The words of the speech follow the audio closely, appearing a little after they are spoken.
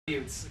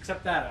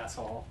Except that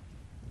asshole.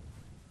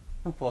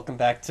 Welcome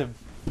back to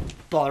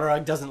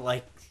Balrog doesn't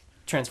like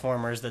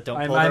Transformers that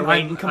don't pull their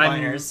weight in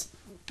combiners.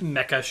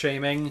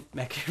 Mecha-Shaming.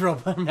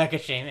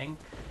 Mecha-Shaming.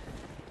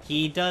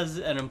 He does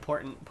an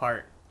important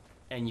part,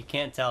 and you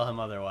can't tell him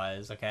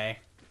otherwise, okay?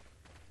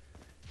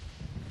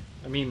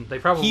 I mean, they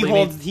probably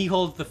he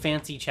holds the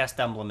fancy chest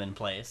emblem in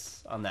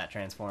place on that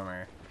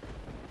Transformer.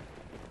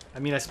 I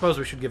mean, I suppose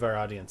we should give our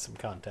audience some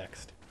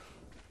context.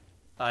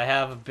 I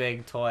have a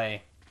big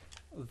toy.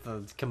 The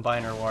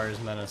Combiner Wars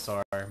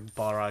Menasor.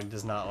 Balrog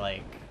does not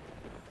like.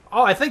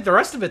 Oh, I think the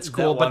rest of it's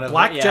cool, but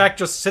Blackjack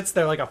just sits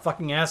there like a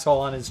fucking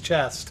asshole on his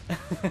chest.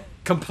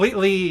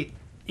 Completely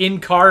in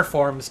car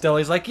form still.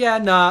 He's like, yeah,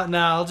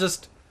 nah,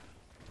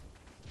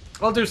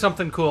 I'll do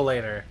something cool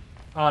later.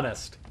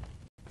 Honest.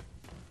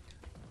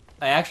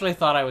 I actually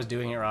thought I was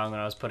doing it wrong when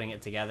I was putting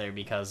it together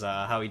because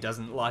how he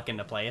doesn't lock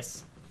into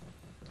place.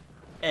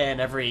 And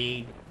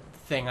every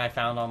thing I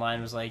found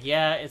online was like,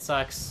 yeah, it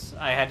sucks.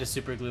 I had to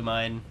super glue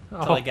mine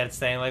until I get it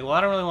staying. Like, well,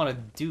 I don't really want to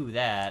do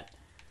that.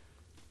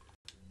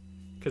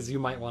 Because you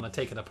might want to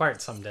take it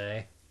apart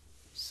someday.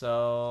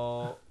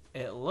 So,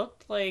 it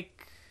looked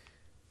like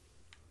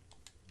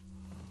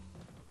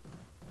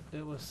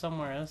it was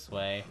somewhere this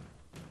way.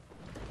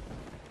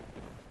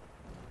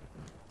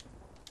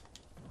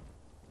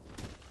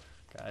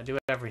 Gotta do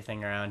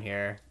everything around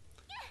here.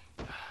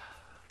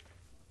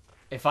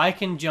 If I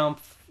can jump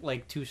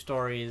like 2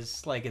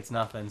 stories like it's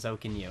nothing, so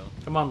can you.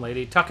 Come on,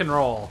 lady. Tuck and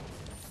roll.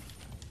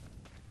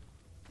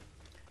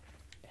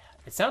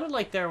 It sounded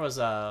like there was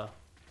a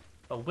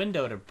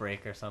window to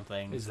break or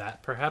something. Is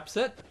that perhaps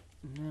it?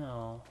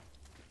 No.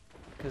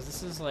 Because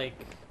this is like...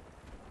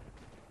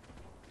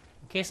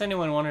 In case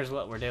anyone wonders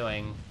what we're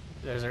doing,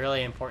 there's a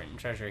really important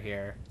treasure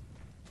here.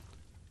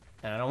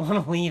 And I don't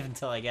want to leave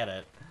until I get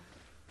it.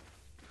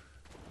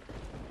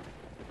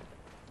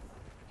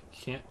 You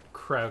can't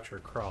crouch or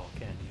crawl,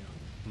 can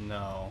you?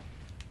 No.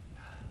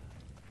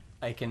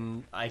 I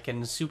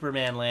can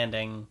Superman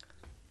landing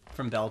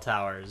from Bell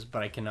Towers,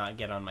 but I cannot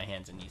get on my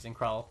hands and knees and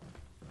crawl.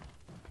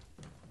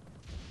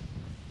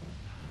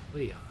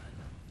 Leon,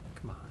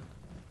 come on.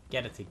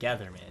 Get it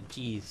together, man.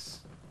 Jeez.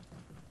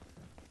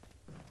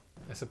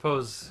 I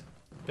suppose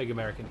big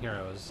American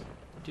heroes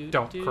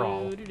don't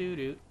crawl.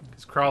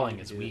 Because crawling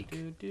is weak.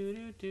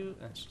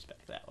 Let's just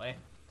back that way.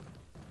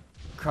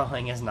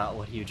 Crawling is not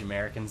what huge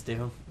Americans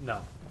do.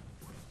 No.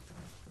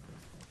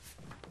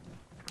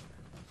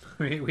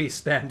 We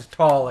stand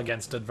tall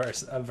against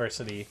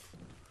adversity.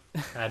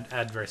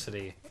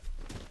 Adversity.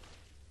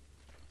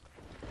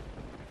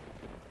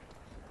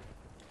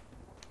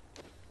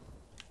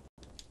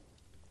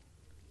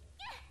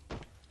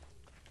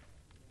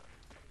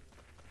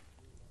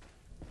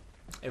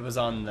 It was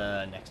on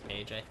the next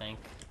page, I think.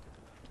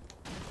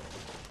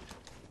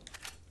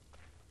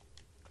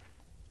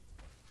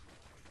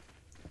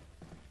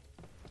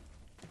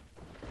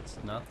 It's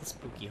not the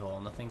spooky hole.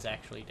 Nothing's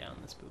actually down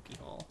the spooky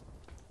hole.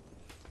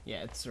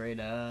 Yeah, it's right,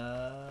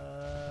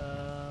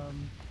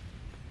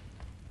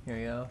 here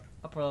we go.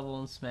 Upper level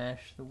and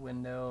smash the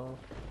window.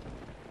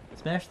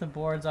 Smash the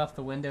boards off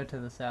the window to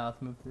the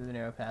south, move through the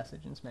narrow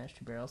passage, and smash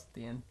 2 barrels at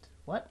the end.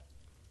 What?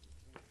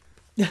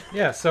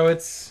 Yeah, so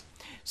it's...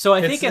 So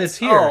I think it's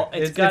here. Oh,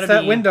 it's gotta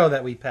that be... window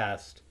that we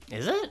passed.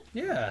 Is it?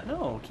 Yeah.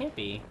 No, it can't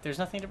be. There's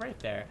nothing to break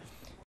there.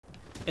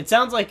 It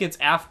sounds like it's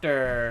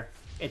after...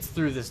 It's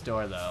through this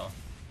door, though.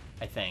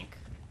 I think.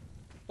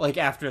 Like,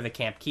 after the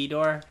camp key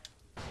door.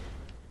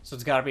 So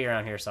it's gotta be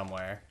around here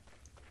somewhere.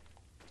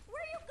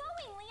 Where are you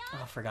going, Leon?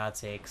 Oh, for God's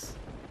sakes.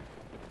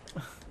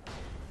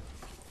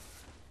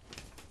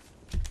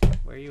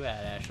 Where are you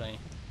at, Ashley?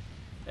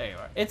 There you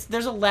are.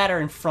 There's a ladder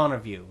in front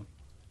of you.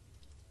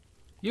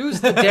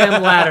 Use the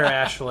damn ladder,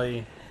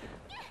 Ashley.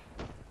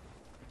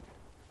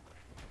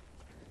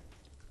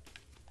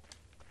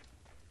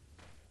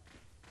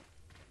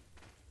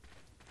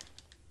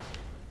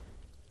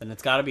 Then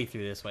it's gotta be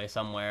through this way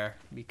somewhere,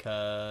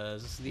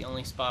 because this is the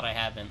only spot I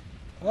haven't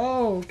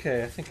Oh,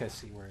 okay. I think I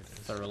see where it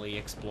is. thoroughly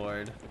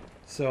explored.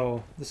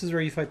 So, this is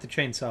where you fight the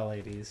chainsaw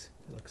ladies,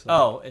 it looks like.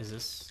 Oh, is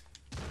this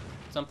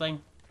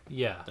something?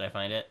 Yeah. Did I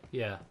find it?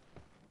 Yeah.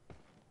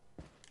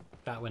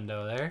 That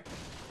window there.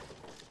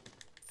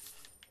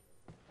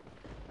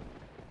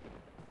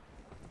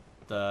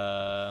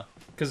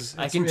 Because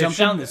I can jump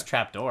down this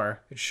trap door.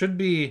 It should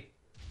be...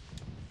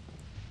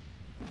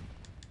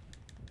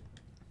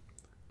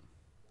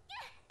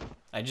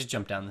 I just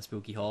jumped down the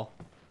spooky hole.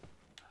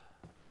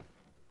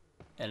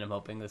 And I'm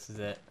hoping this is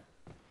it.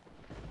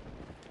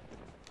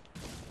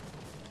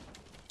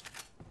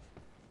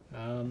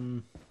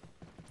 Not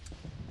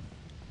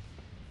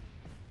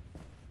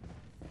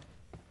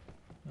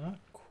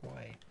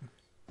quite.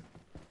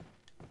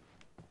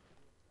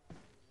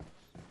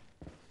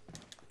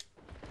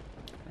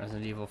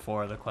 Resident Evil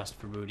 4, The Quest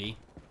for Booty.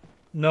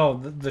 No,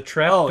 the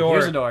trap door... door...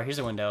 here's a door. Here's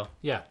a window.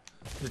 Yeah.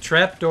 The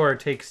trap door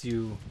takes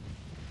you...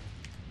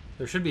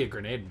 There should be a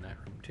grenade in that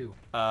room, too.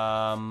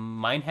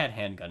 Mine had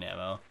handgun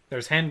ammo.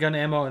 There's handgun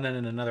ammo, and then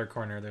in another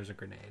corner there's a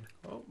grenade.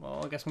 Oh,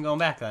 well, I guess I'm going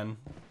back then.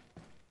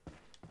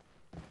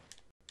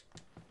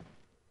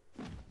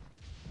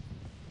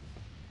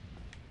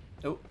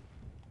 Oh.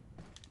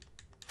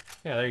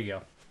 Yeah, there you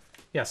go.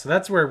 Yeah, so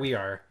that's where we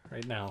are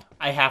right now.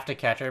 I have to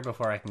catch her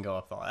before I can go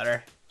up the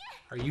ladder.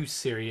 Are you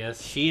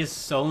serious? She is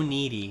so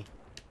needy.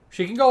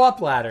 She can go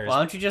up ladders. Why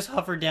don't you just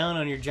hover down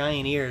on your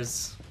giant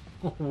ears?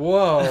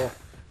 Whoa.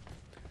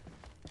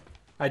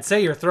 I'd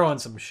say you're throwing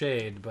some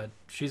shade, but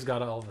she's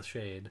got all the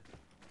shade.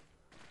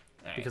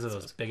 Right, because of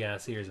those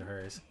big-ass ears of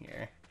hers.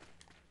 Here.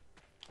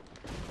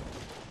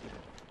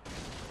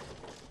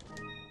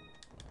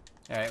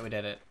 Alright, we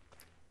did it.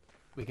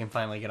 We can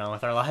finally get on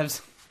with our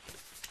lives.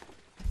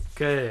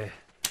 Okay.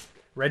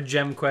 Red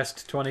Gem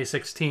Quest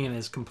 2016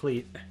 is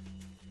complete.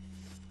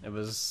 It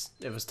was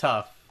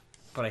tough,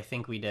 but I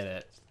think we did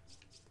it.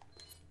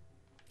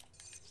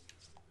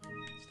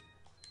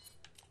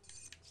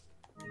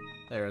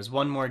 There is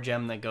one more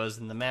gem that goes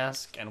in the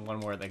mask, and one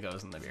more that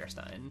goes in the beer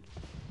stein.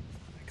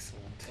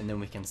 Excellent. And then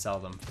we can sell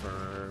them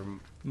for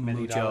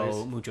Many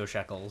dollars. mucho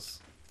shekels.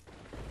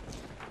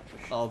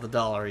 All the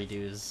dollary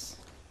dues.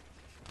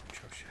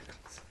 Mucho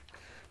shekels.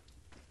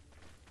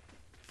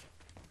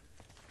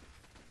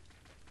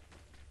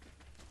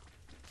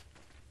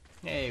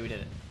 Yay, we did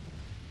it.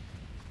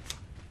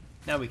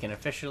 Now we can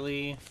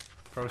officially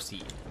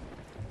proceed.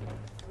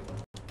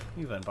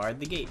 We've unbarred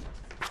the gate.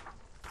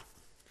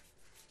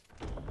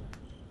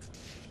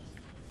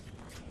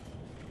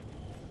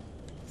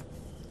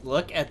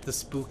 Look at the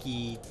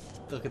spooky...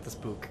 Look at the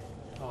spook.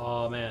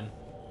 Oh, man.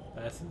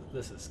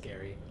 This is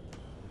scary.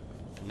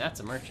 And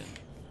that's a merchant.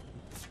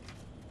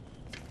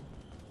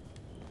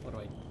 What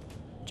do I...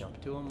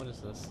 Jump to him? What is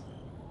this?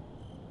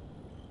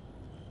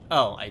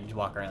 Oh, I just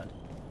walk around.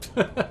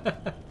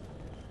 Good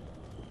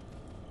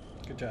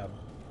job.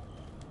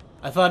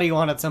 I thought he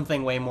wanted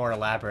something way more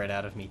elaborate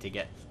out of me to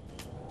get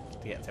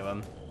to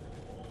him.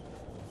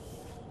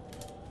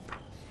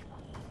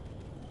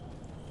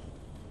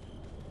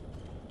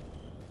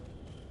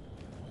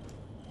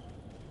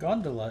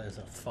 Gondola is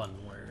a fun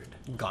word.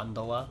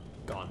 Gondola?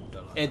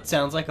 Gondola. It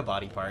sounds like a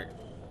body part.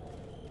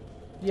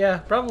 Yeah,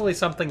 probably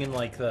something in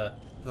like the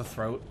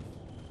throat.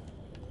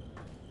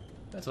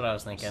 That's what I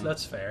was thinking.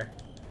 That's fair.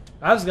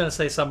 I was gonna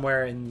say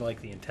somewhere in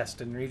like the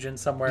intestine region,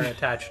 somewhere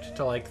attached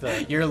to like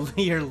the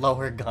your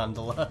lower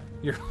gondola.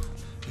 Your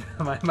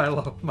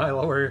my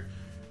lower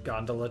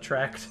gondola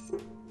tract.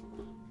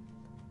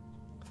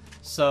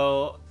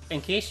 So,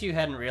 in case you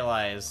hadn't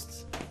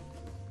realized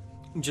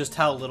just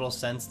how little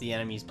sense the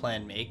enemy's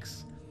plan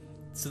makes,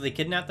 so they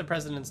kidnap the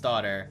president's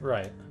daughter.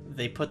 Right.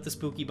 They put the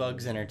spooky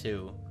bugs in her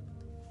too.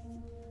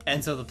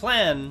 And so the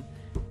plan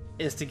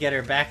is to get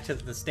her back to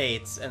the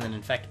States and then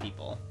infect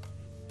people.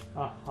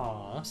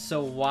 Uh-huh.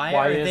 So why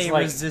are they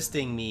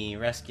resisting me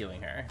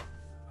rescuing her?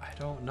 I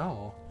don't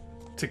know.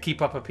 To keep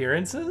up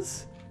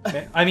appearances?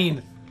 I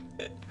mean,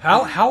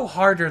 how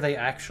hard are they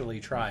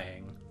actually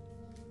trying?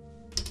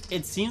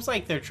 It seems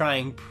like they're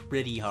trying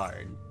pretty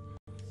hard.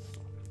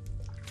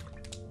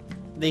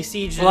 They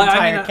sieged an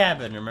entire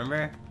cabin,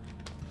 remember?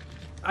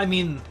 I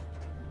mean,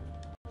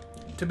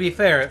 to be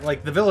fair,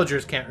 like, the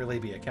villagers can't really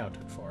be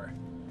accounted for.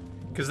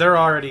 Because they're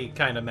already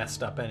kind of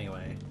messed up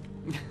anyway.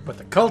 But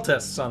the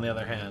cultists, on the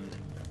other hand,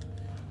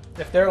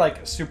 if they're,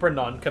 like, super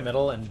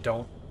non-committal and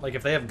don't... Like,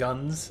 if they have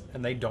guns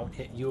and they don't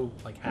hit you,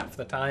 like, half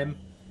the time,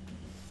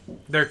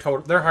 their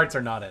hearts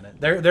are not in it.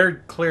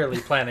 They're clearly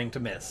planning to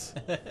miss.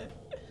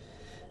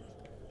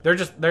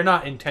 They're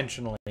not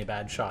intentionally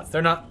bad shots.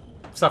 They're not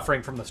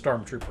suffering from the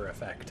Stormtrooper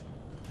effect.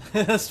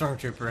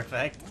 Stormtrooper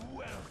effect.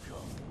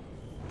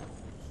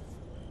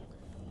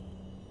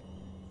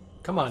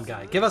 Come on,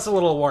 guy. Give us a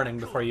little warning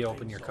before you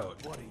open your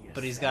coat.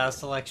 But he's got a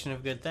selection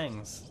of good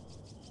things.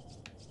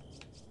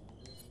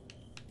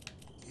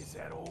 Is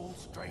that all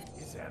straight?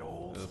 Is that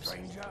all, oops.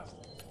 Stranger?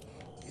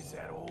 Is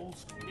that all?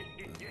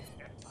 Thank you.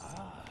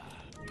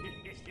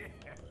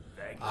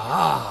 What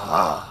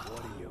are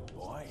you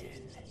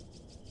buying?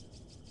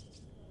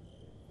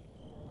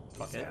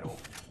 Fuck it.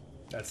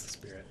 That's the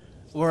spirit.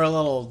 We're a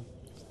little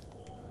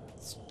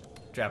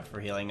strapped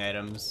for healing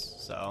items,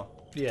 so...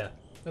 Yeah,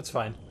 that's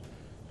fine.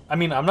 I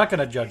mean, I'm not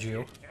gonna judge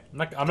you.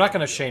 I'm not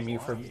gonna shame you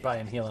for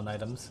buying healing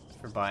items.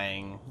 For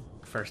buying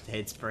first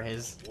aid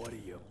sprays. What are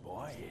you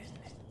buying?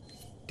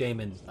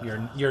 Damon,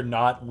 you're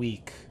not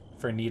weak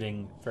for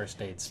needing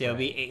first aid spray. So it'll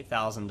be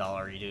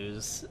 $8,000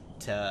 dues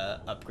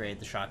to upgrade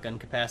the shotgun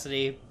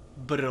capacity,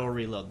 but it'll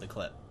reload the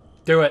clip.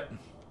 Do it.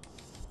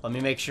 Let me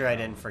make sure I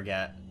didn't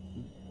forget.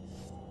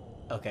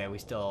 Okay, we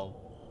still...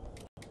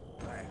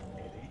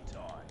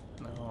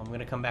 No, I'm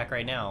gonna come back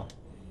right now.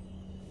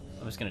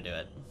 I'm just gonna do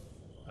it.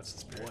 That's the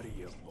spirit. What are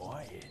you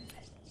buying?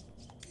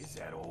 Is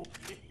that all?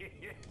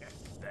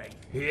 Thank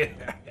you.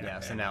 Yeah,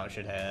 so now it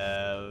should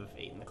have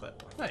 8 in the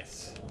clip.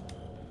 Nice.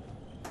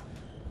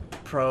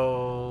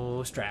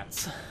 Pro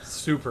strats.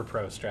 Super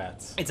pro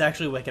strats. It's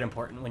actually wicked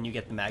important when you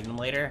get the Magnum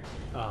later,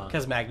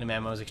 because Magnum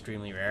ammo is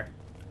extremely rare.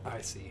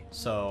 I see.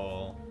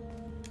 So,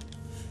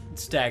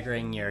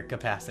 staggering your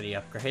capacity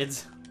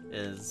upgrades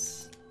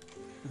is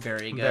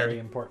very good. Very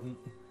important.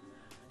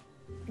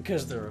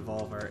 Because the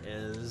revolver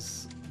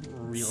is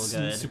real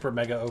good. Super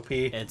mega OP.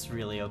 It's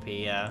really OP,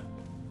 yeah.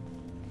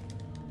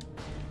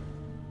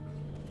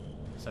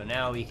 So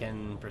now we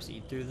can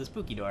proceed through the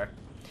spooky door.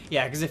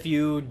 Yeah, because if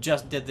you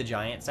just did the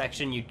giant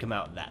section, you'd come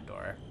out that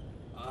door.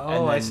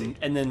 Oh, I see.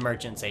 And then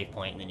merchant save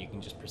point, and then you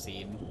can just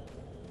proceed.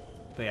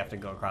 But you have to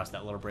go across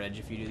that little bridge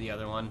if you do the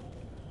other one.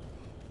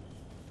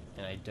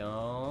 And I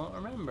don't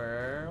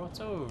remember what's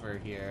over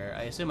here.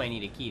 I assume I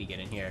need a key to get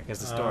in here, because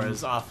the store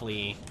is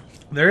awfully...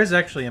 There is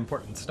actually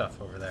important stuff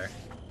over there.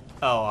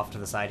 Oh, off to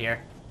the side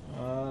here?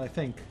 I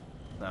think.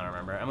 I don't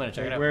remember. I'm going to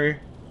check it out. Where?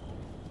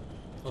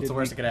 What's the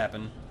worst that could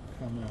happen?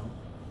 Come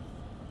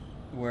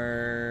out.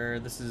 Where...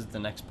 This is the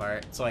next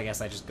part, so I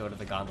guess I just go to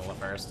the gondola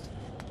first.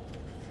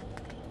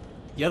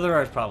 The other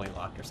door is probably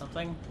locked or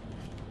something.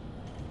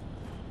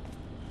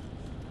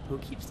 Who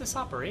keeps this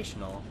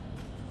operational?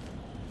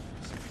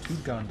 To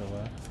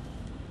gondola.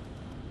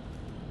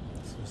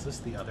 So is this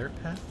the other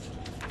path?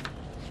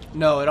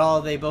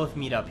 No, they both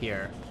meet up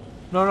here.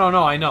 No,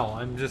 I know.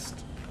 I'm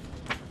just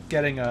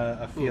getting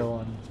a feel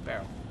on...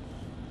 Barrel.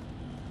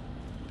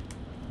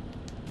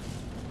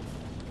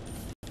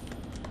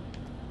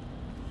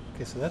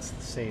 Okay, so that's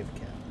the save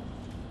cap.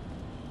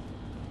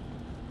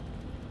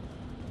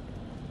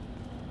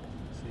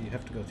 So you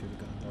have to go through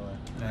the gondola.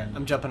 And...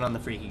 I'm jumping on the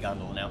freaky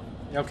gondola now.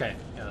 Okay,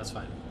 yeah, that's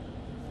fine.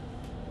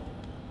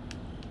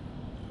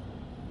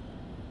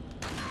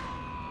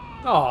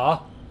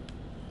 Aw,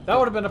 that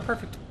would have been a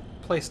perfect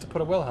place to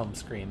put a Wilhelm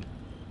scream.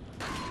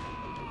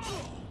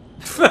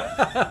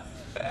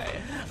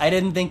 I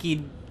didn't think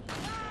he'd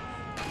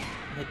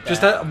hit that.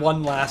 Just that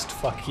one last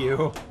fuck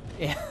you.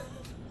 Yeah.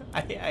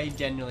 I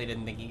genuinely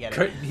didn't think he'd get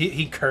it.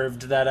 He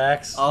curved that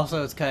axe.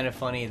 Also, it's kind of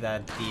funny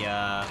that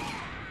the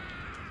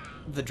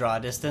draw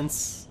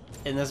distance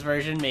in this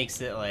version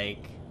makes it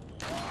like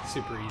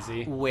Super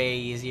easy. way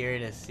easier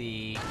to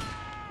see.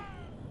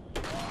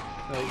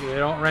 Like, they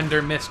don't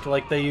render mist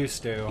like they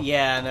used to.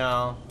 Yeah,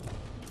 no.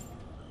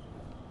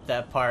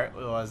 That part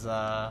was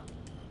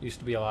Used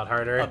to be a lot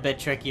harder. a bit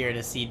trickier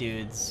to see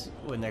dudes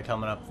when they're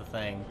coming up the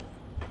thing.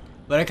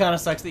 But it kind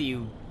of sucks that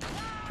you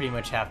pretty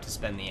much have to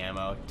spend the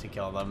ammo to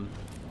kill them,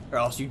 or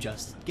else you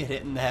just get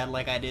hit in the head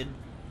like I did.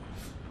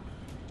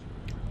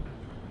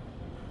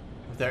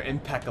 With their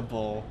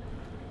impeccable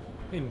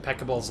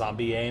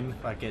Zombie aim.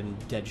 fucking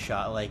dead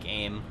shot like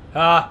aim.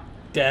 Ah,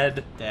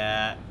 dead.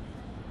 That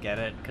get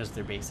it? Because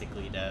they're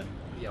basically dead.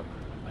 Yep,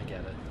 I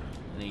get it.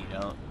 No, you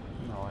don't.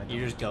 No, I don't.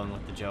 You're just going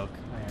with the joke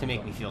I am to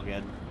make going. me feel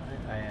good.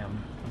 I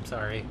am. I'm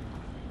sorry.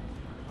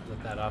 Is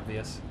it that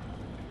obvious?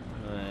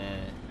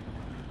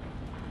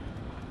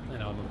 I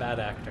know, I'm a bad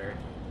actor.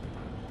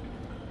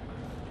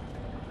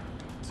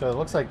 So it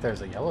looks like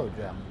there's a yellow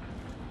gem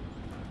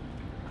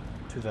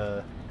to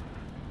the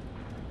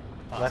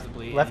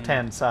Possibly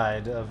left-hand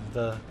side of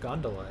the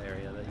gondola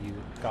area that you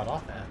got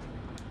off at.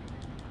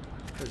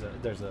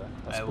 There's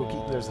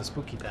a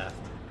spooky path.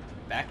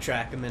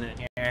 Backtrack a minute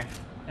here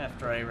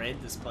after I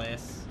raid this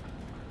place.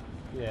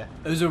 Yeah.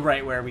 Those are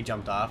right where we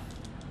jumped off.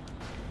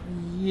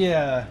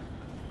 Yeah.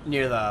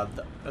 Near the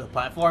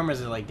platform, or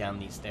is it like down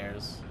these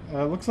stairs?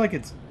 Looks like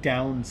it's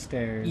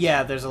downstairs.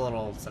 Yeah, there's a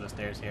little set of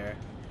stairs here.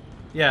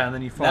 Yeah, and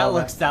then you fall.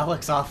 That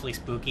looks awfully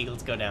spooky.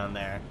 Let's go down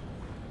there.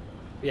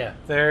 Yeah,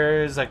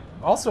 there's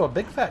also a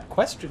big fat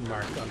question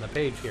mark on the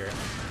page here.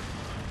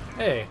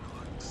 Hey,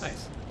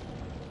 nice.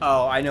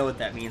 Oh, I know what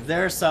that means.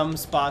 There are some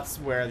spots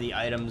where the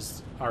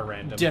items Are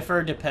random.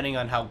 differ depending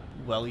on how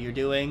well you're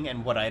doing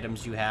and what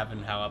items you have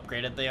and how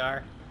upgraded they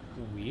are.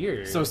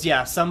 Weird. So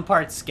yeah, some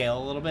parts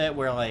scale a little bit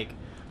where like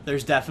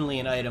there's definitely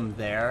an item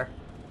there,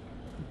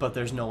 but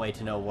there's no way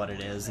to know what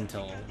it is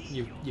until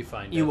you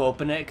find you it.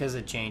 open it, because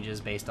it changes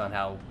based on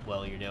how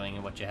well you're doing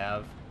and what you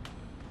have.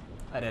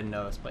 I didn't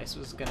know this place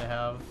was gonna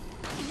have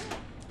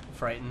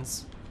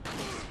frightens.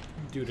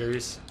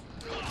 Duders.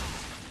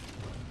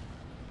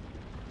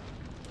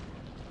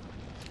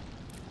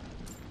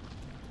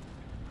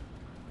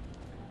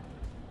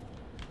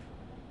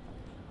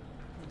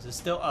 Is it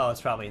still? Oh,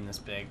 it's probably in this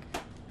big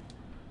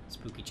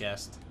spooky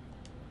chest.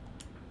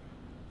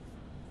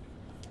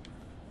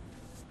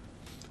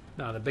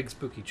 No, the big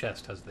spooky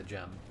chest has the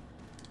gem.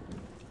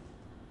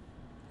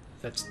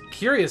 That's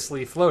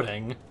curiously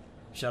floating.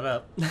 Shut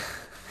up.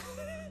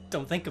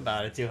 Don't think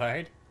about it too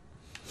hard.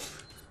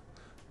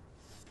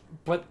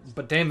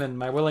 But Damon,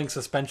 my willing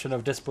suspension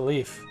of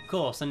disbelief.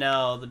 Cool, so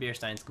now the beer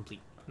stein's complete.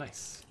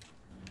 Nice.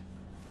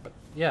 But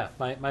yeah,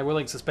 my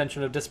willing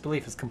suspension of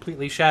disbelief is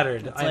completely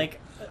shattered.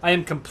 I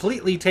am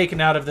completely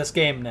taken out of this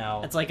game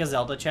now. It's like a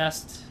Zelda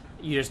chest.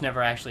 You just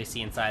never actually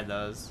see inside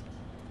those.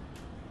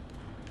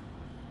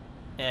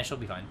 Yeah, she'll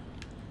be fine.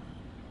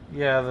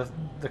 Yeah,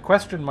 the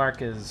question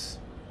mark is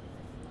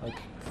like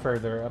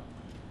further up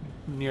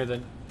near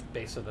the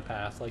base of the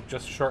path, like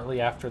just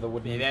shortly after the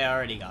wooden. Maybe I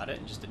already got it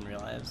and just didn't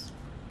realize.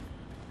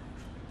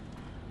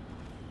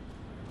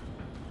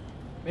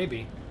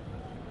 Maybe.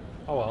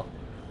 Oh well.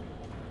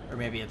 Or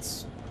maybe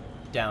it's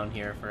down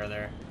here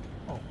further.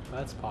 Oh,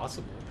 that's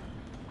possible.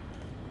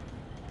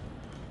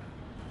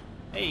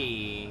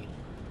 Hey!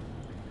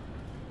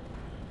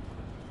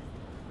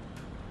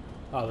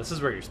 Oh, this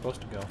is where you're supposed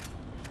to go.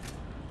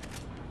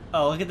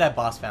 Oh, look at that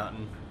boss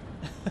fountain.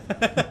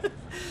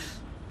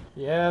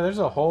 Yeah, there's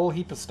a whole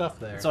heap of stuff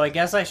there. So I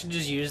guess I should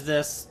just use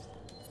this,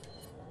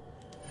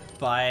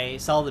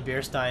 sell the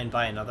beer stein,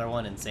 buy another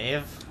one, and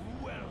save.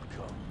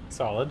 Welcome.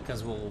 Solid.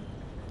 Because we'll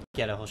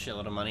get a whole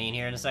shitload of money in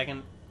here in a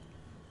second.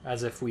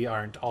 As if we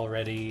aren't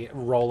already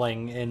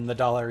rolling in the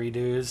dollary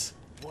dues.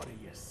 What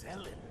are you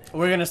selling?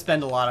 We're going to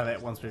spend a lot of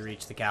it once we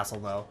reach the castle,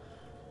 though.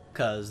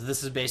 Because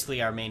this is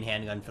basically our main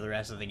handgun for the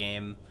rest of the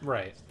game.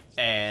 Right.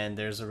 And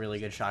there's a really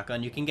good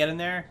shotgun you can get in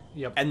there.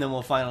 Yep. And then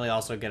we'll finally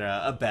also get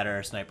a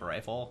better sniper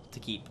rifle to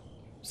keep.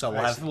 So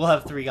Nice. we'll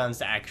have 3 guns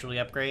to actually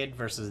upgrade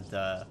versus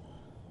the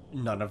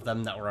none of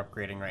them that we're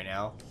upgrading right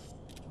now.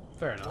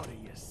 Fair enough. What are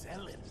you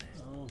selling?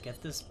 Oh, get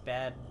this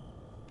bad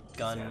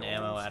gun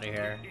ammo out of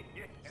here.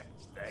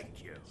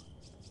 Thank you.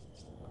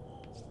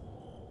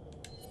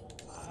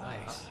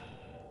 Nice.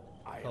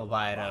 We'll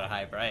buy it at a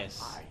high price.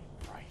 High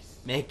price.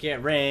 Make it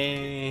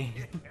rain.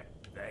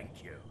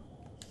 Thank you.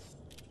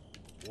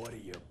 What are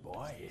you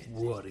buying?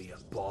 What are you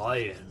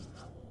buying?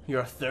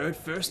 Your third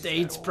first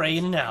aid spray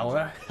in an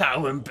hour?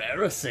 How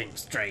embarrassing,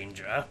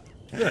 stranger.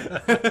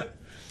 And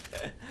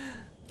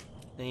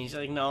he's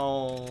like,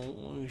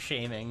 no,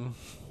 shaming.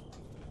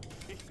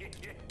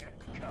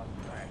 Come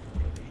back.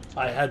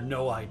 I had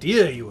no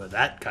idea you were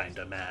that kind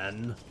of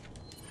man.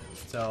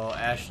 So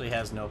Ashley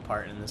has no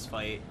part in this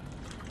fight.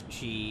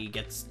 She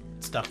gets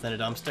stuffed in a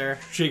dumpster.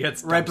 She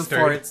gets Right dumpstered.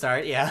 before it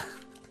starts, yeah.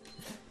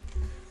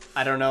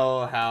 I don't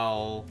know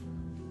how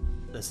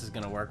this is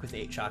gonna work with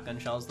 8 shotgun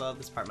shells, though.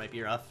 This part might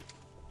be rough.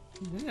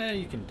 Yeah,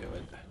 you can do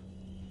it.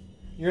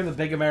 You're the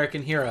big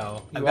American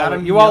hero. I've got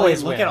him. You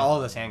always look win. at all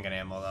of this handgun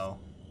ammo, though.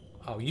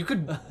 Oh, you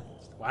could.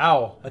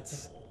 Wow,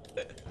 that's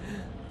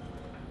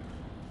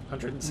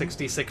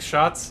 166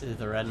 shots.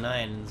 The red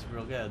 9 is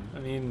real good. I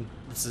mean,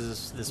 This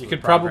you was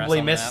could progress probably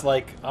on the miss map.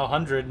 like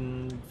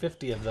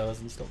 150 of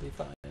those and still be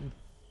fine.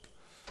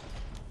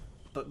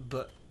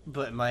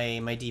 But my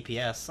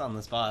DPS on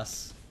this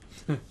boss,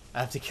 I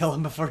have to kill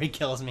him before he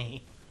kills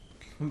me.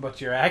 But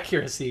your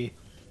accuracy,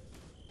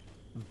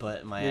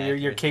 But my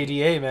your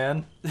KDA,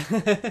 man.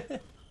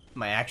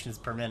 my actions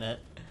per minute.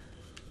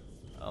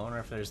 I wonder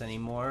if there's any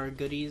more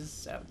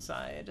goodies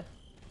outside.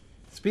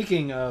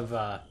 Speaking of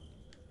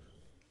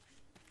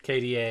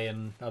KDA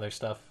and other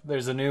stuff,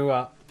 there's a new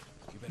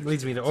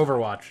leads me to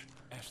Overwatch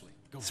Ashley,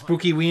 go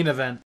Spooky Ween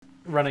event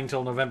running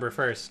till November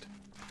 1st.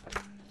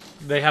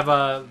 They have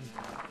a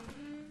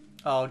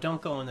Oh,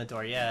 don't go in the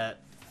door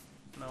yet.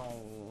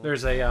 No.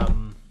 there's a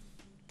Hold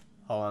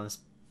on, this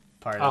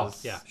part Oh,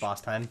 is yeah. boss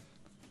time.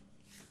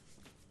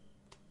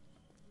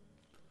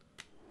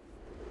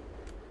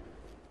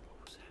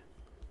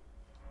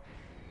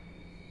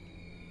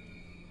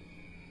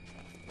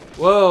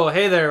 Whoa,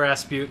 hey there,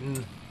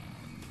 Rasputin.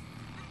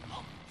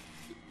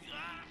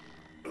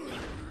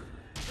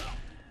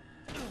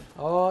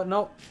 Oh,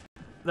 nope.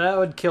 That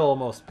would kill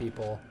most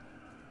people.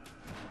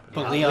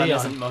 But Yeah, Leon Leon.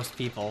 isn't most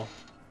people.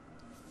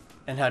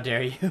 And how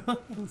dare you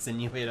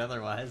insinuate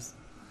otherwise?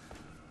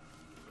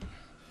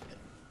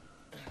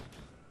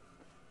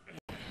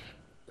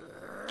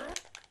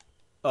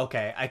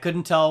 Okay, I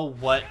couldn't tell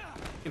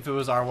if it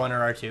was R1 or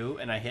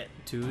R2, and I hit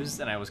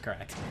 2s, and I was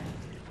correct.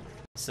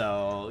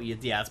 So,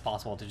 yeah, it's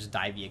possible to just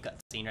die via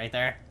cutscene right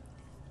there.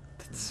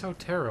 That's so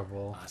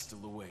terrible. Hasta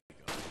luego.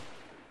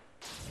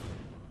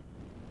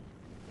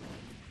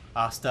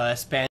 Hasta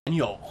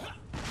Espanol.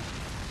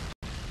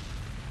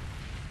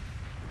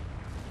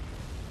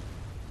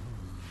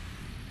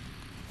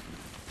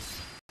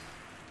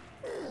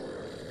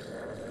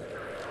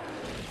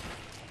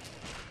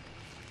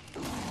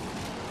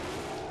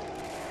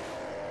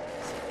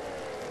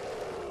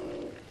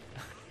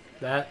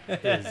 That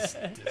is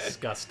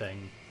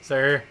disgusting.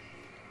 Sir,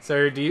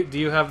 do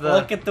you have the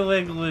Look at the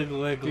wiggle,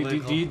 wiggle, wiggle,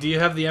 wiggle. do you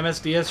have the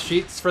MSDS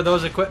sheets for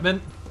those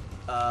equipment?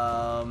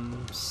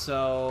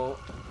 So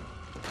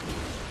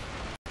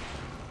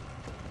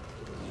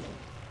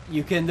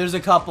you can. There's a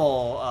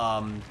couple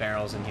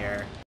barrels in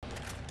here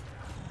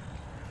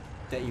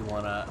that you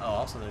wanna. Oh,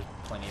 also there's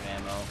plenty of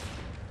ammo.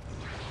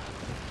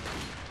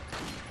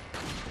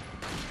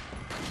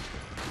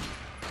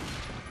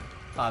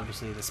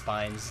 Obviously, the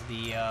spine's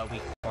the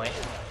weak point.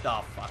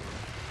 Oh fuck!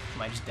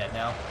 Am I just dead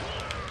now?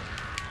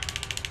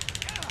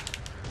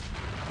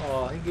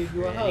 Oh, he gave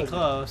you a Pretty hug.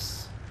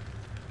 close.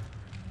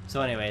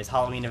 So, anyways,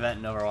 Halloween event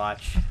in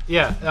Overwatch.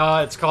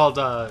 Yeah, it's called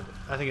I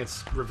think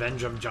it's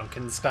Revenge of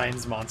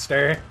Junkenstein's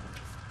Monster.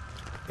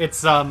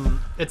 It's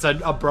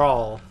a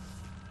brawl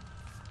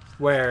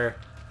where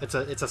it's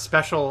a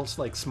special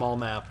like small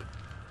map.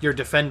 You're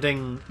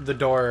defending the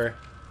door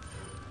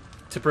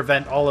to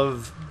prevent all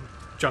of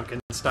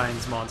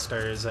Junkenstein's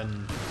monsters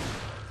and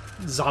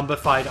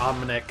zombified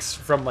Omnics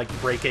from like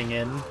breaking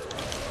in.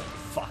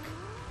 Fuck.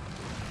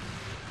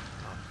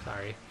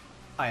 Sorry.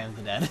 I am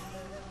the dead.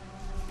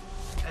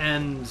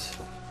 And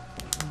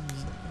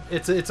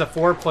it's a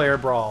 4-player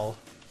brawl.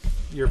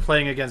 You're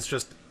playing against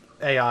just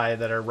AI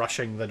that are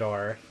rushing the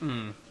door.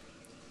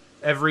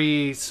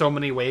 Every so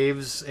many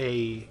waves,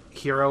 a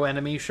hero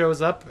enemy shows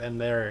up,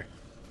 and they're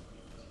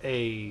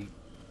a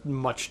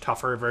much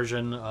tougher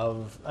version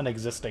of an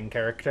existing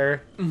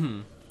character.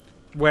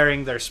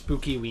 wearing their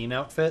spooky ween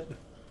outfit.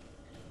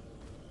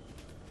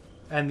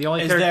 And the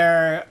only Is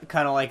there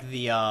kind of like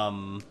the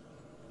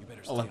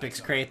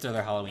Olympics crates or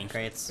their Halloween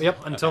crates?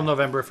 Yep, until Okay.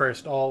 November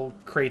 1st, all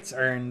crates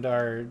earned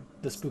are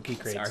the spooky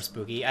It's crates. our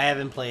spooky. I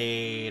haven't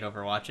played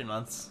Overwatch in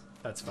months.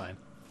 That's fine.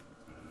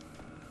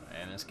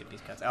 I'm gonna skip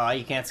these cuts. Oh,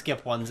 you can't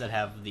skip ones that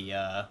have the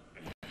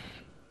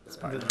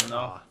Spartan,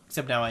 no.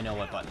 Except now I know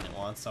what button it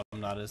wants, so I'm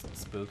not as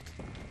spooked.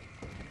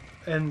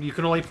 And you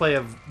can only play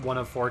one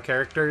of 4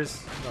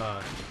 characters.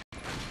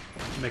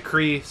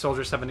 McCree,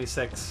 Soldier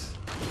 76,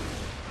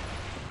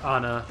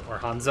 Ana, or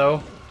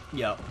Hanzo.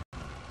 Yep.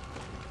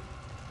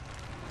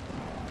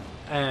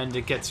 And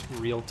it gets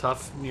real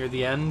tough near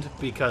the end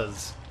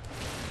because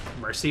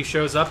Mercy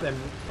shows up and...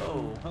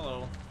 Oh,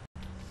 hello.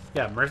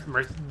 Yeah,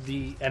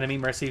 the enemy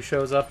Mercy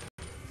shows up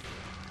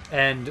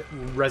and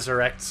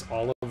resurrects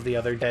all of the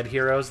other dead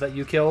heroes that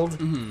you killed.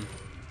 Mm-hmm.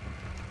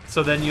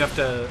 So then you have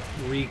to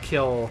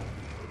re-kill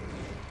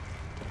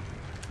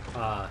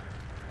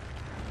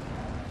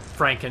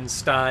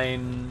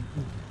Frankenstein,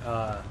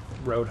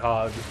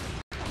 Roadhog,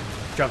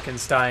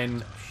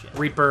 Junkenstein, Shit.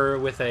 Reaper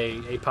with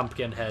a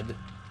pumpkin head,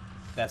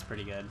 That's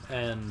pretty good.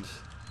 and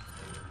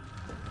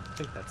I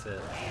think that's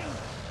it.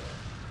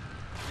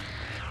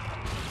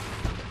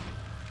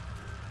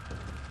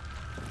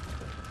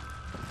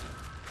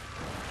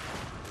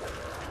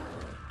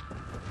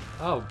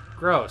 Oh,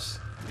 gross.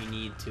 We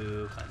need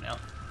to climb now.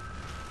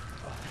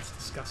 Oh, that's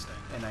disgusting.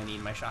 And I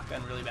need my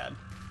shotgun really bad.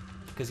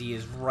 Because he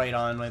is right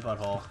on my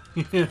butthole.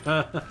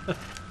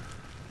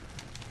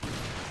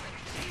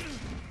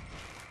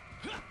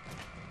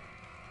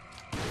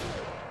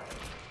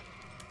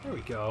 There we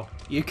go.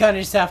 You kind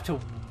of just have to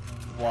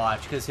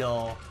watch, because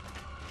he'll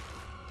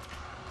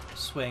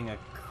swing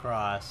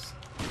across.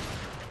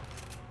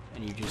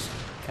 And you just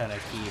kind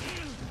of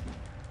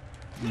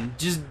keep...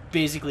 Just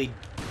basically...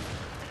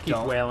 Keep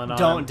wailing on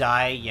Don't him.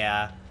 die,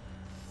 yeah.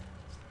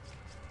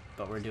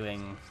 But we're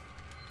doing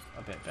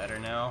a bit better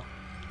now.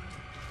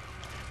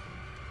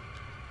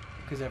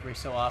 Because every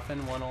so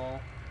often one will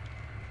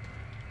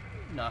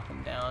knock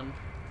him down.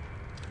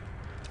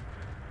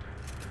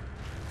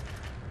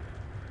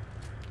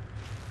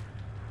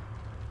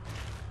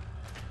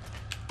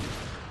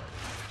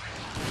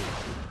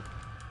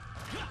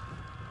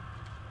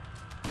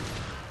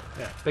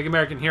 Yeah, Big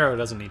American Hero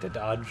doesn't need to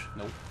dodge.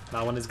 Nope.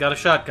 Not when he's got a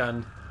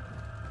shotgun.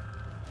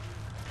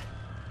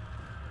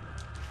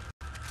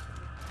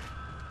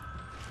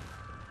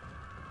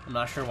 I'm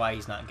not sure why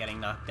he's not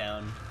getting knocked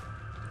down.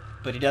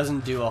 But he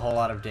doesn't do a whole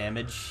lot of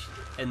damage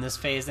in this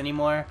phase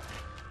anymore.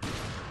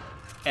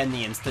 And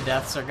the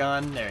insta-deaths are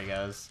gone. There he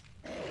goes.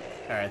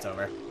 Alright, it's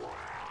over.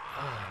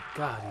 Oh,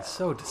 God, he's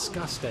so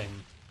disgusting.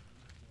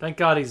 Thank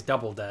God he's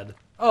double dead.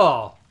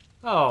 Oh.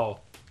 Oh.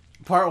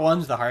 Part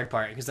 1's the hard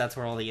part, because that's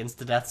where all the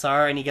insta-deaths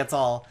are, and he gets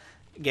all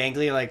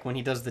gangly, like when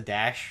he does the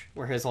dash,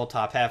 where his whole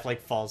top half,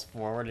 like, falls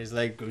forward. He's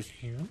like, goes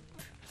here.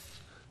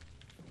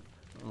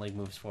 And, like,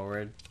 moves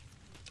forward.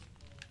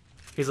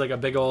 He's like a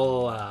big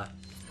ol',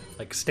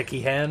 like,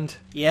 sticky hand.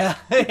 Yeah.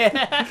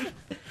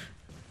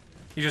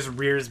 He just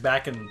rears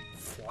back and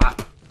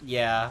flap.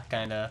 Yeah,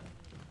 kinda.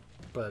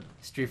 But,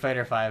 Street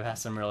Fighter V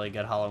has some really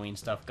good Halloween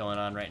stuff going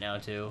on right now,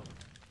 too.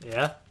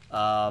 yeah.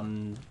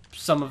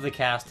 Some of the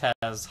cast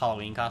has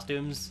Halloween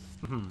costumes.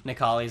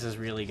 Nikali's is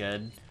really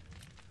good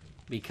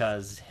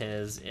because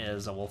his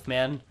is a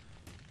wolfman,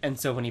 and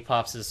so when he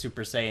pops his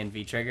Super Saiyan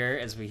V trigger,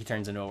 he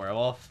turns into a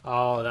werewolf.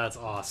 Oh, that's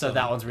awesome. So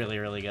that one's really,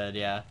 really good.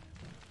 Yeah.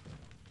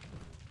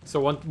 So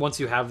once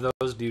you have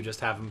those, do you just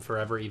have them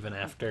forever, even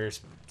after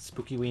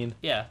Spooky Ween?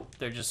 Yeah,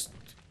 they're just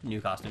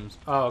new costumes.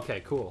 Oh,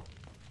 okay, cool.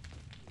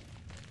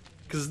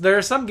 Because there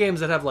are some games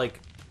that have, like,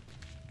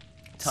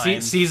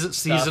 Timed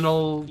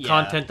seasonal stuff.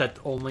 content that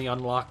only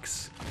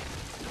unlocks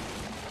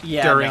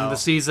Yeah, during no. the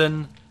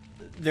season.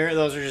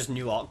 Those are just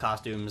new alt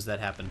costumes that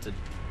happen to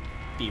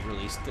be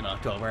released in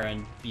October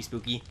and be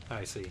spooky.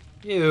 I see.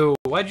 Ew,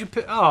 why'd you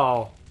pick...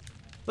 Oh.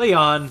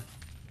 Leon,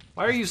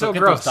 why are you so Look at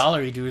gross? those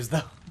dollary dues,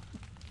 though.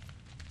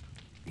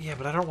 Yeah,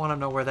 but I don't want to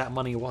know where that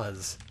money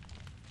was.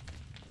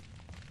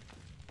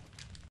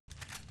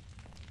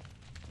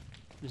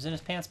 It was in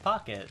his pants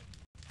pocket.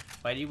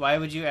 Why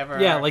would you ever...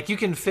 Yeah, like you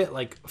can fit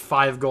like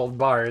 5 gold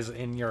bars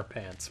in your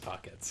pants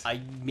pockets.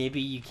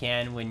 Maybe you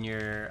can when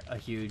you're a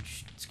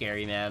huge,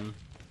 scary man.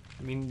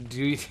 I mean,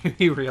 do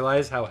you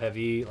realize how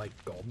heavy like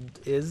gold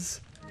is?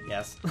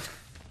 Yes.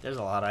 There's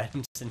a lot of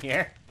items in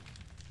here.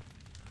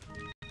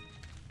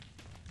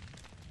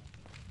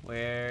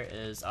 Where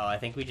is... Oh, I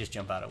think we just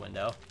jump out a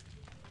window.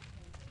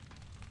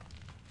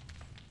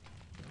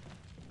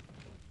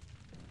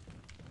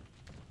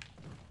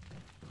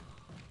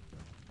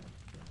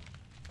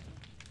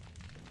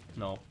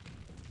 No.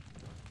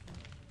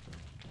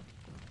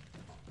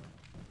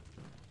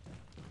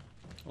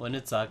 Wouldn't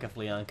it suck if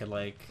Leon could,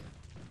 like,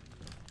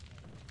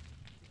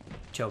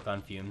 choke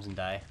on fumes and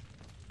die?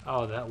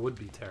 Oh, that would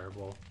be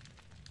terrible.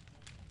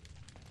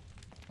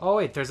 Oh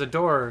wait, there's a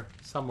door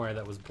somewhere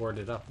that was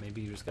boarded up.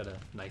 Maybe you just gotta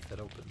knife it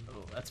open.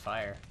 Oh, that's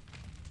fire.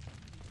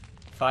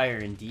 Fire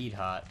indeed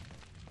hot.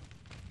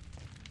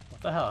 What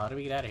What the hell? How do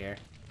we get out of here?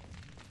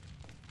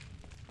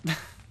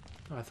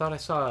 Oh, I thought I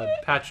saw a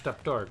patched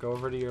up door. Go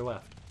over to your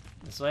left.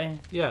 This way?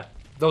 Yeah,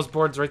 those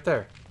boards right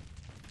there.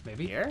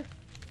 Maybe? Here?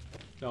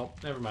 No,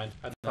 never mind.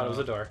 I thought it was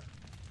a door.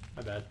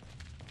 My bad.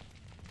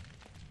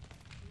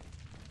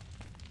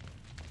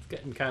 It's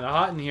getting kind of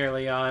hot in here,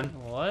 Leon.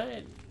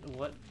 What?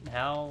 What?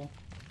 How?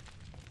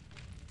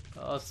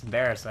 Oh, it's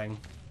embarrassing.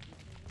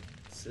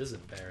 This is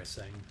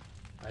embarrassing.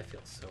 I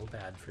feel so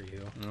bad for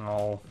you.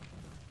 No.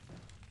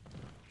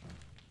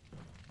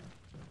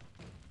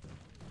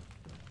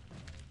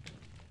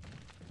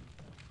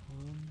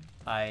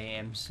 I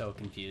am so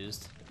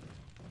confused.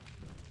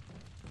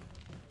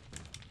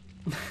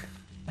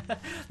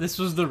 This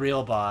was the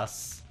real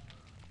boss.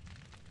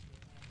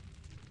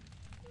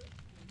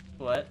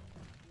 What?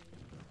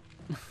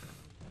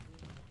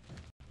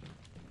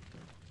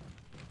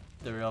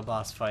 The real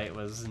boss fight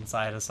was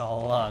inside us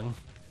all along.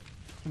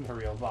 The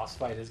real boss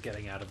fight is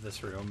getting out of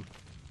this room.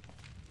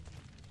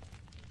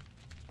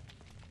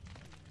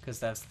 Because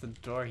that's the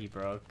door he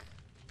broke.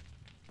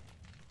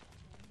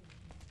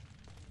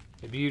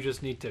 Maybe you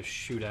just need to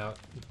shoot out.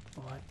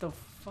 What the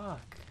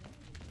fuck?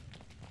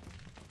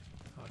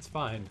 Oh, it's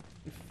fine.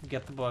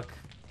 Get the book.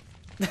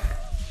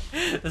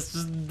 This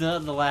is the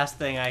last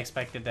thing I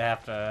expected to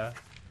have to...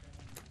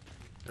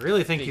 I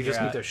really think you Figure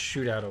just need out. to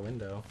shoot out a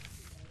window.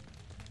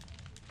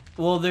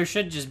 Well, there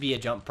should just be a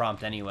jump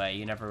prompt anyway.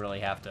 You never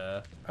really have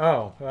to...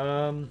 Oh,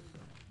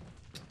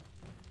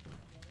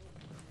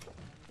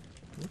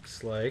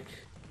 looks like...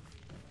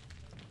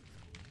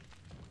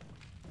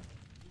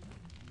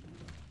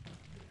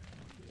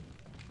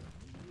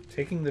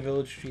 Taking the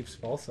village chief's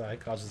false eye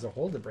causes a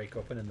hole to break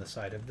open in the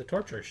side of the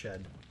torture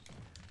shed.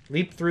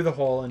 Leap through the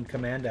hole and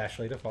command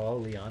Ashley to follow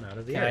Leon out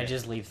of the Can area. I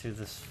just leave through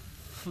this...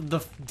 the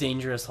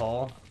dangerous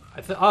hole?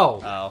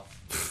 Oh! Oh.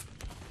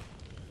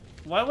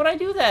 Why would I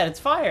do that? It's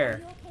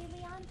fire! You okay,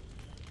 Leon?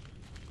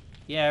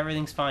 Yeah,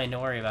 everything's fine.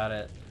 Don't worry about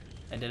it.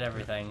 I did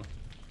everything.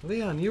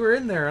 Leon, you were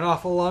in there an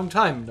awful long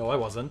time. No, I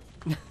wasn't.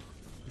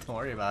 Don't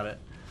worry about it.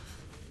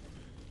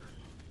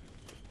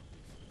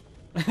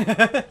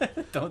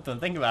 don't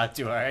think about it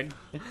too hard.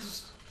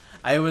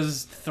 I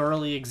was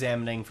thoroughly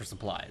examining for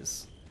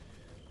supplies.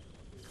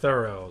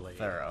 Thoroughly.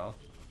 Thorough.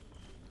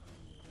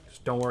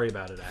 Just don't worry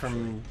about it, Ashley.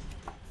 From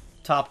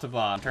top to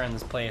bottom. Turn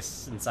this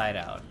place inside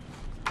out.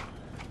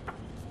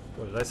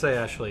 What did I say,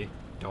 Ashley?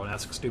 Don't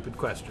ask stupid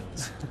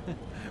questions.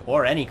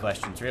 Or any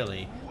questions,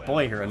 really.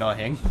 Boy, you're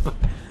annoying.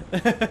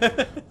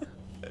 But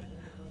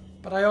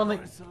I only...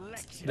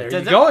 Selection. There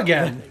you go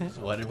again!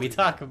 What did we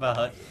talk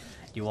about?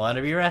 You want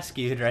to be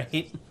rescued,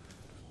 right?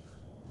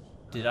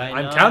 Did I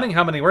I'm not? counting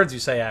how many words you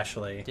say,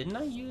 Ashley. Didn't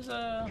I use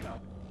a...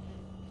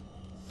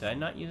 Did I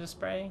not use a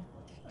spray?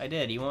 I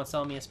did. He won't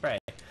sell me a spray.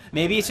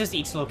 Maybe it's just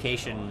each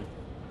location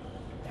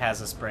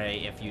has a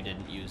spray if you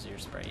didn't use your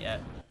spray yet.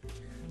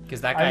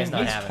 Because that guy's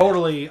not he's having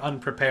totally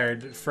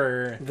unprepared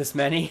for... it. This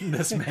many?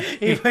 This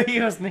many. He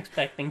wasn't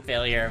expecting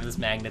failure of this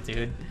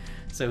magnitude,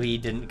 so he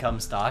didn't come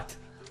stocked.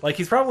 Like,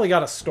 he's probably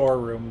got a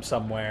storeroom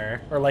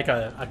somewhere, or like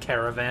a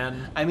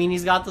caravan. I mean,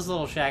 he's got this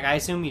little shack. I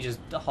assume he just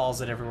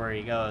hauls it everywhere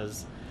he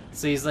goes.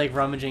 So he's like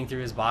rummaging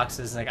through his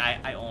boxes. Like,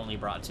 I only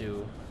brought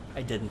 2.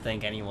 I didn't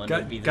think anyone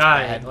would be this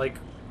Guy, bad. like,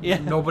 Yeah.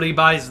 nobody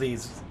buys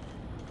these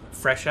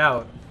fresh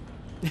out.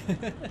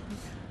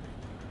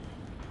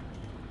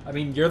 I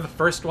mean, you're the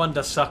first one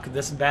to suck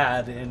this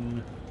bad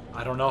in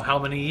I don't know how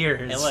many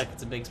years. Hey, look,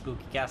 it's a big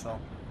spooky castle.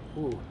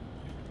 Ooh.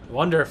 I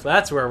wonder if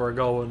that's where we're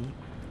going.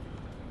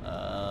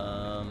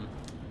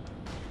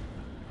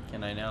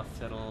 Can I now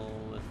fiddle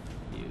with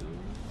you?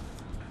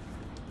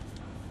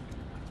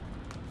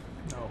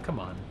 Oh, come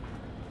on.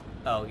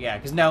 Oh yeah,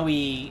 because now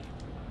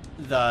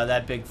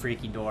that big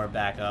freaky door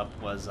back up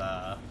was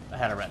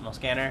had a retinal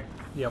scanner,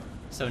 Yep.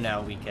 so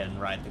now we can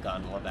ride the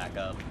gondola back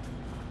up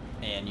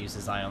and use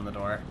his eye on the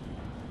door.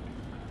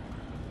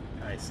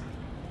 I see.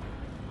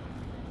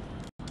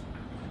 What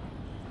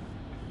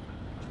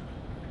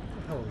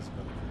the hell is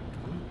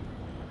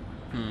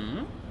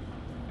Velvet?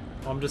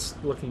 I'm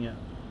just looking at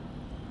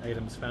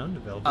items found.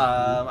 Velvet.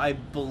 I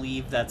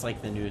believe that's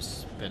like the new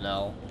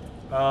Spinel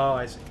Oh,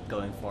 I see.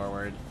 going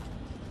forward.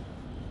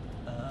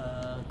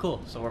 Cool.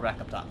 So we're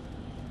back up top.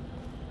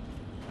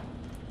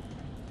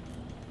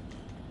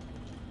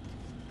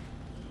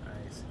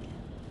 I see.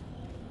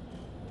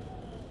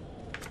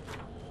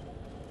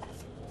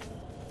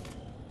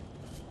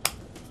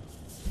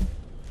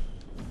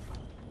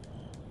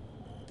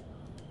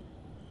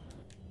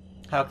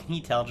 How can he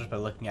tell just by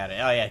looking at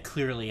it? Oh yeah,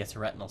 clearly it's a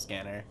retinal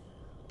scanner.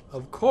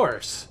 Of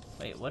course.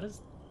 Wait, what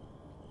is...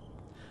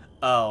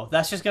 Oh,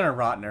 that's just gonna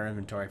rot in our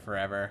inventory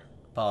forever.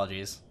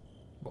 Apologies.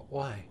 But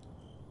why?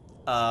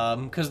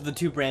 Because the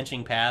 2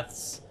 branching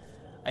paths,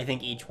 I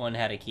think each one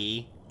had a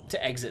key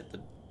to exit the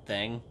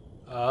thing.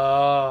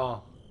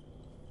 Oh.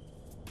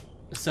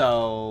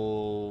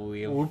 So,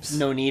 we have Oops.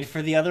 no need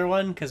for the other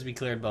one, because we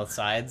cleared both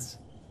sides.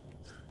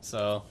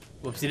 So,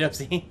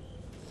 whoopsie-doopsie.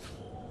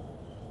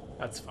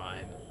 That's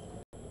fine.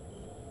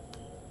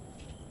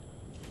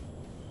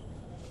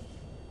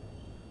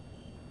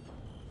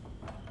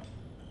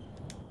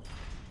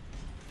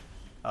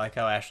 I like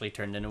how Ashley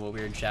turned into a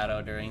weird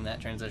shadow during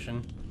that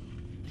transition.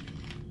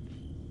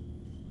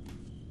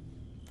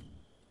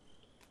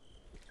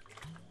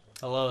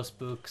 Hello,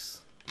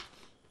 spooks.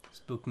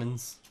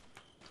 Spookmans.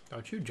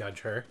 Don't you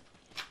judge her.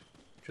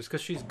 Just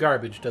because she's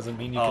garbage doesn't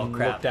mean you can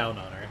crap. look down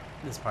on her.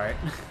 This part.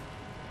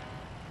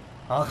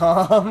 Honk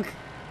honk.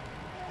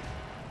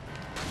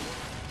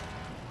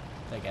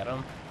 Did I get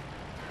him?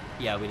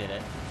 Yeah, we did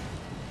it.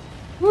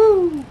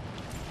 Woo!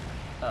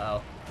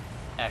 Uh-oh.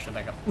 Ashley,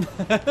 back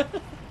up.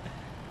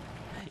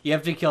 You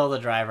have to kill the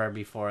driver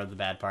before the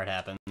bad part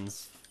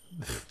happens.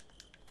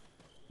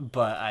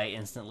 But I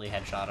instantly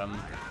headshot him.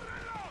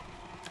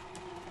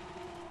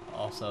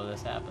 Also,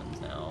 this happens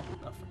now.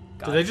 Oh,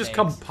 for Do they just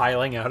come sakes.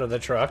 piling out of the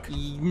truck?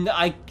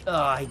 I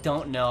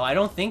don't know. I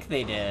don't think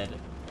they did.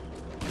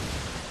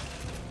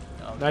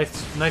 Oh,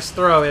 Nice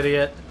throw,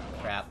 idiot.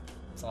 crap.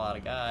 It's a lot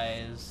of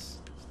guys.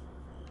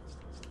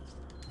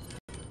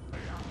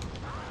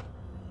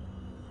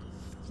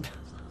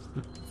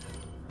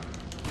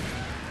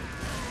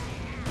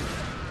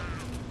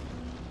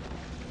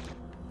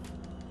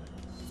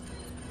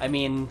 I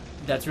mean,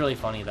 that's really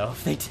funny though,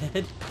 if they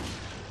did.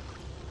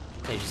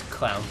 They just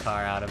clown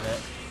car out of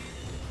it.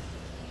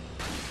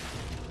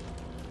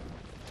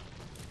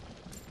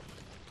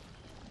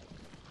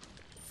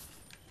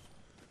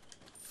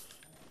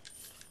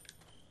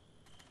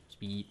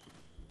 Sweet.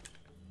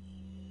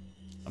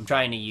 I'm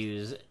trying to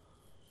use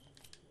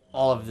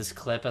all of this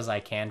clip as I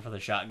can for the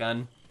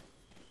shotgun.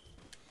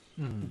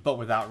 But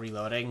without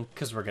reloading,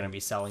 because we're going to be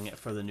selling it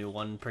for the new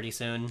one pretty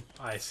soon.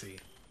 I see.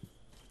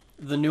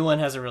 The new one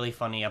has a really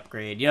funny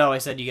upgrade. You know, I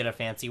said you get a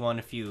fancy one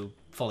if you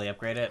fully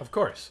upgrade it. Of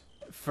course.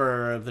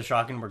 For the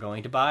shotgun we're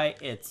going to buy,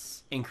 it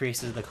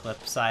increases the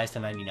clip size to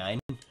 99.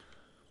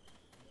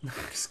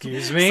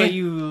 Excuse me? So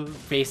you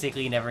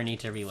basically never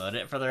need to reload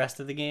it for the rest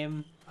of the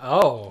game.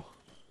 Oh,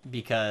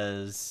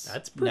 Because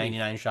That's pretty-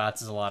 99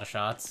 shots is a lot of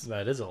shots.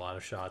 that is a lot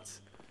of shots.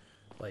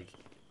 Like,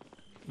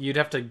 you'd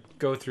have to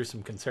go through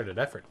some concerted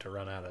effort to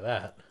run out of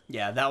that.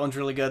 Yeah, that one's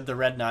really good. The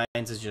red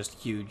 9s is just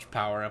huge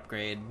power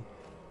upgrade.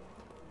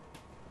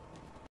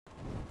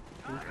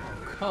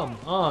 Come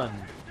on.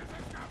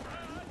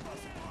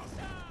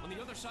 On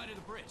the other side of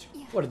the bridge.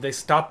 What, did they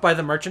stop by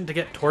the merchant to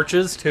get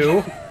torches,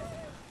 too?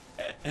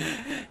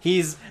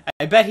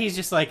 I bet he's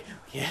just like,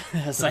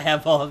 yes, I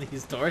have all of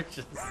these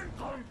torches.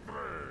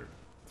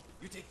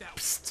 You take that.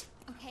 Psst.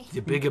 Okay.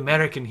 The big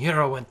American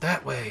hero went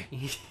that way.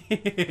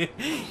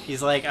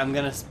 He's like, I'm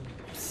gonna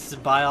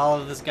buy all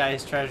of this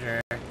guy's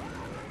treasure,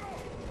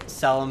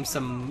 sell him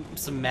some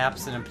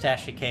maps and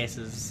attaché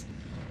cases,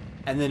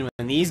 and then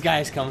when these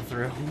guys come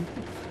through,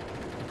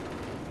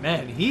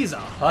 Man, he's a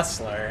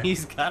hustler.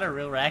 he's got a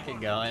real racket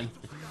going.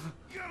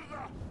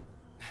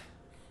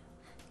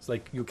 It's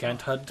like, you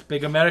can't hunt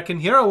big American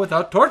hero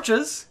without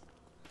torches.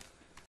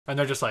 And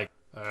they're just like,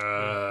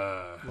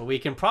 Well, we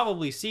can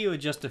probably see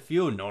with just a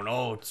few.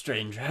 No,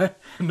 stranger.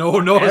 no,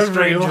 Everyone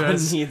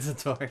strangers. needs a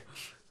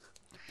torch.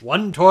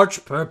 One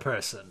torch per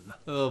person.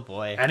 Oh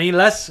boy. Any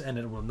less, and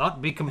it will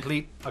not be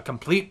a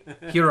complete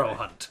hero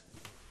hunt.